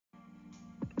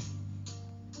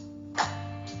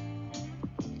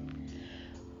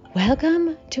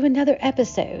Welcome to another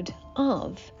episode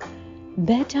of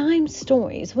Bedtime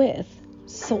Stories with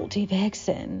Salty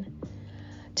Vixen.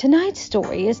 Tonight's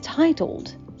story is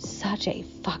titled, Such a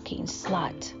Fucking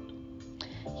Slut.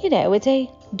 You know, it's a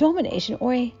domination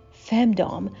or a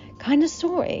FemDom kind of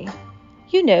story.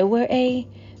 You know, where a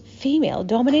female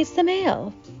dominates the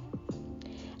male.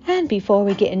 And before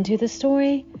we get into the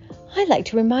story, I'd like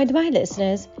to remind my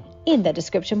listeners, in the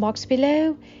description box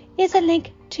below is a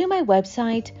link to my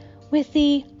website with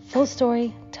the full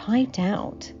story typed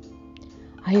out.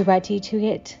 Are you ready to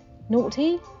get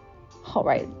naughty?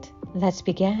 Alright, let's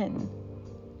begin.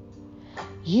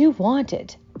 You want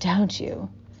it, don't you?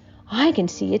 I can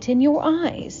see it in your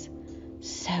eyes.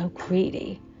 So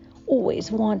greedy,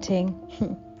 always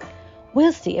wanting.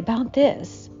 We'll see about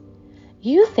this.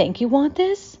 You think you want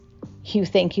this? You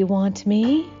think you want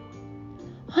me?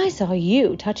 I saw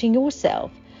you touching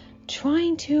yourself,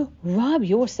 trying to rub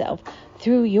yourself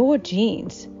through your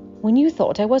jeans when you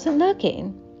thought I wasn't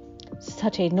looking.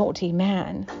 Such a naughty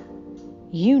man.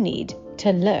 You need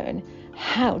to learn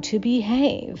how to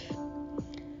behave.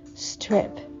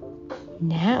 Strip.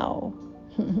 Now.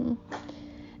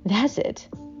 That's it.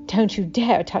 Don't you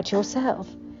dare touch yourself.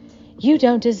 You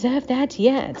don't deserve that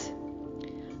yet.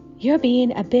 You're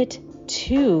being a bit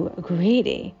too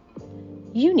greedy.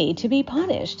 You need to be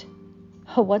punished.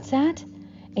 Oh, what's that?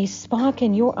 A spark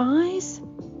in your eyes?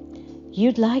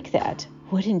 You'd like that,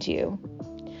 wouldn't you?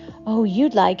 Oh,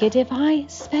 you'd like it if I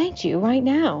spanked you right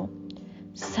now.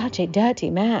 Such a dirty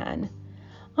man.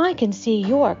 I can see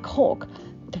your cock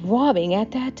throbbing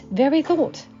at that very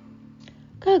thought.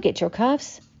 Go get your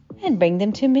cuffs and bring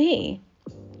them to me.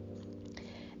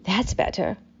 That's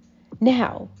better.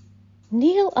 Now,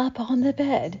 kneel up on the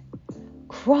bed.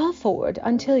 Crawl forward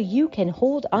until you can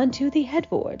hold onto the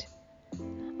headboard.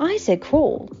 I said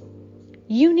crawl.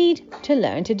 You need to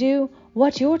learn to do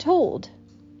what you're told.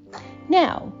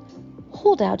 Now,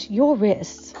 hold out your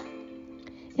wrists.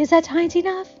 Is that tight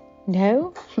enough?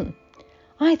 No?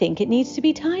 I think it needs to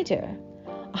be tighter.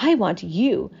 I want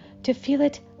you to feel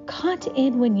it cut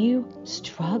in when you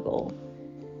struggle.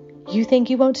 You think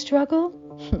you won't struggle?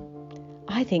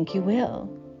 I think you will.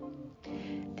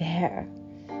 There.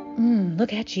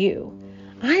 Look at you.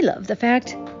 I love the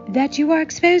fact that you are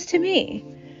exposed to me.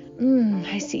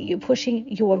 I see you pushing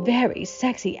your very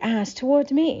sexy ass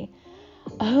toward me.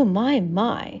 Oh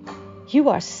my. You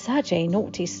are such a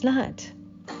naughty slut.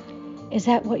 Is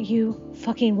that what you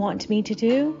fucking want me to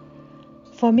do?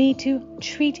 For me to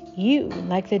treat you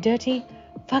like the dirty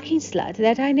fucking slut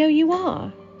that I know you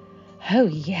are? Oh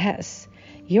yes,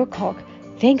 your cock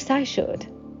thinks I should.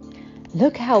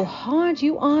 Look how hard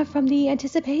you are from the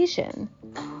anticipation.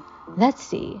 Let's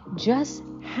see just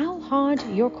how hard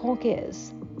your cock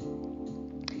is.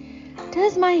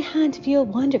 Does my hand feel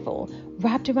wonderful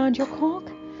wrapped around your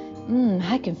cock?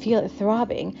 I can feel it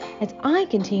throbbing as I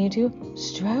continue to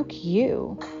stroke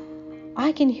you.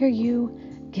 I can hear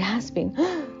you gasping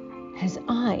as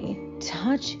I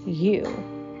touch you.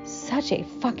 Such a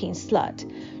fucking slut,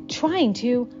 trying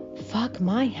to fuck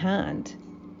my hand.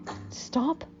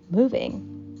 Stop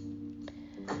moving.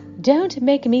 Don't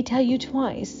make me tell you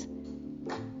twice.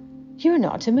 You're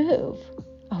not to move.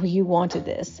 Oh, you wanted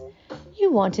this. You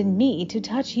wanted me to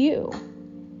touch you.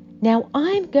 Now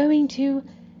I'm going to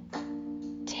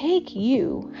take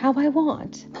you how I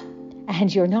want.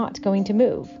 And you're not going to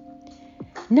move.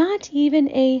 Not even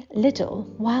a little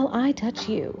while I touch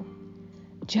you.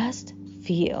 Just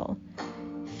feel.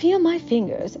 Feel my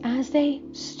fingers as they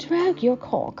stroke your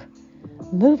cock,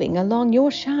 moving along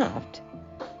your shaft.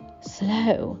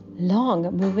 Slow,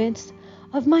 long movements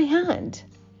of my hand.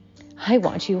 I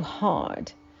want you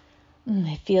hard.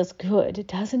 It feels good,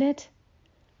 doesn't it?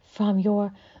 From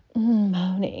your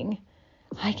moaning,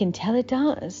 I can tell it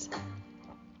does.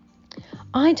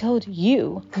 I told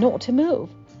you not to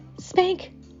move.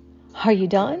 Spank. Are you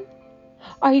done?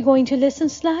 Are you going to listen,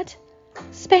 slut?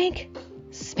 Spank.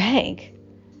 Spank.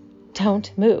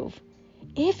 Don't move.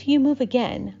 If you move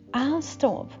again, I'll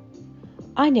stop.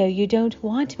 I know you don't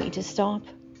want me to stop.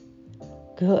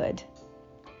 Good.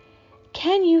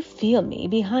 Can you feel me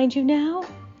behind you now?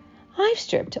 I've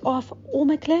stripped off all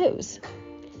my clothes.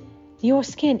 Your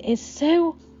skin is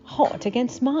so hot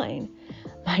against mine.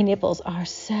 My nipples are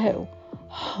so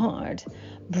hard,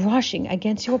 brushing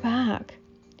against your back.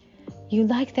 You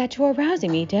like that you're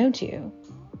arousing me, don't you?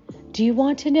 Do you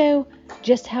want to know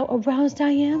just how aroused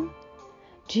I am?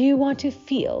 Do you want to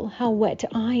feel how wet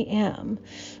I am?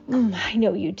 I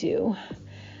know you do.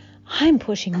 I'm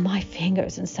pushing my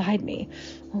fingers inside me.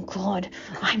 Oh God,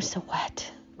 I'm so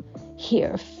wet.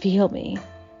 Here, feel me.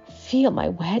 Feel my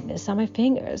wetness on my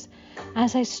fingers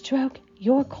as I stroke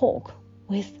your cock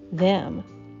with them.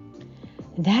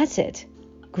 That's it.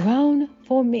 Grown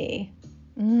for me.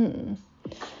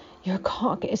 Your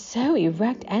cock is so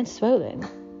erect and swollen.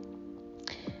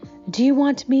 Do you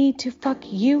want me to fuck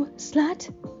you,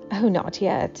 slut? Oh, not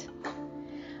yet.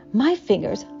 My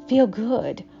fingers feel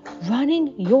good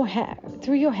running your hair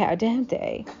through your hair, don't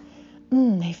they?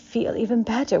 They feel even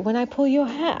better when I pull your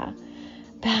hair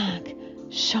back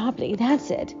sharply.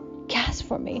 That's it. Gasp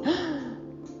for me.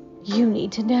 You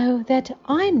need to know that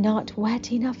I'm not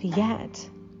wet enough yet.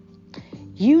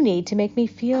 You need to make me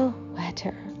feel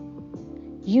wetter.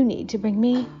 You need to bring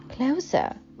me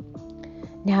closer.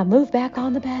 Now move back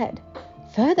on the bed.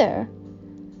 Further.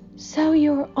 So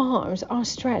your arms are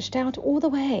stretched out all the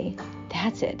way.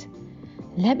 That's it.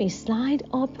 Let me slide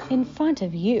up in front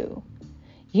of you.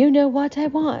 You know what I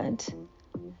want.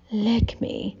 Lick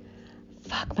me.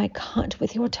 Fuck my cunt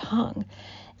with your tongue.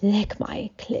 Lick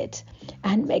my clit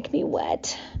and make me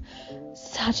wet.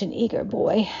 Such an eager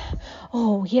boy.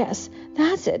 Oh, yes,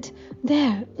 that's it.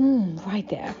 There, right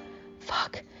there.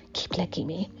 Fuck, keep licking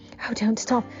me. Oh, don't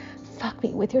stop. Fuck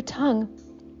me with your tongue.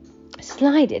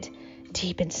 Slide it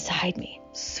deep inside me.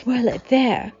 Swirl it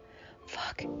there.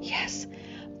 Fuck, yes.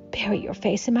 Bury your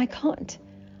face in my cunt.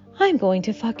 I'm going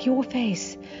to fuck your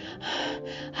face.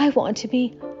 I want to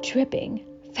be dripping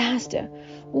faster.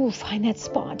 Ooh, find that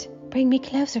spot. Bring me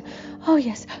closer. Oh,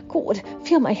 yes, good.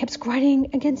 Feel my hips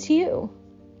grinding against you.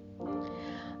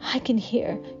 I can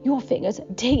hear your fingers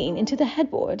digging into the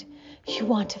headboard. You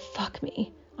want to fuck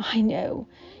me. I know.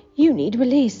 You need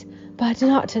release, but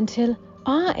not until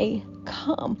I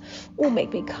come. Oh,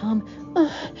 make me come.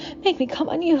 Make me come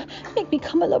on you. Make me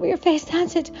come all over your face.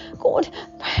 That's it. Good.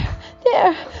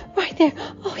 There. Right there.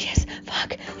 Oh, yes.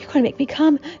 Fuck. You're going to make me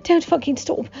come. Don't fucking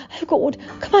stop. Oh, God.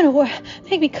 Come on over.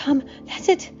 Make me come. That's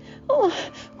it. Oh,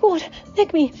 God.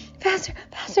 Lick me. Faster.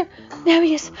 Faster. There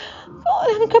he is. God,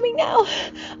 I'm coming now.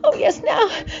 Oh, yes, now.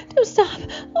 Don't stop.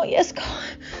 Oh, yes,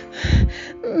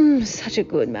 God. Such a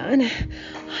good man.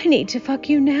 I need to fuck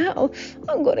you now.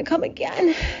 I'm going to come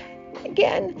again.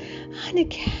 Again and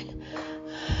again.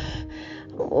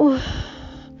 Oh,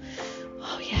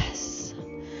 yes.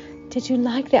 Did you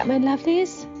like that, my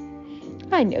lovelies?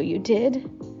 I know you did.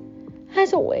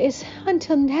 As always,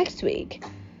 until next week.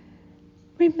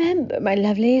 Remember, my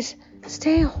lovelies,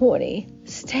 stay horny,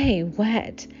 stay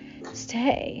wet,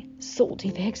 stay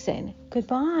salty vixen.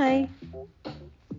 Goodbye.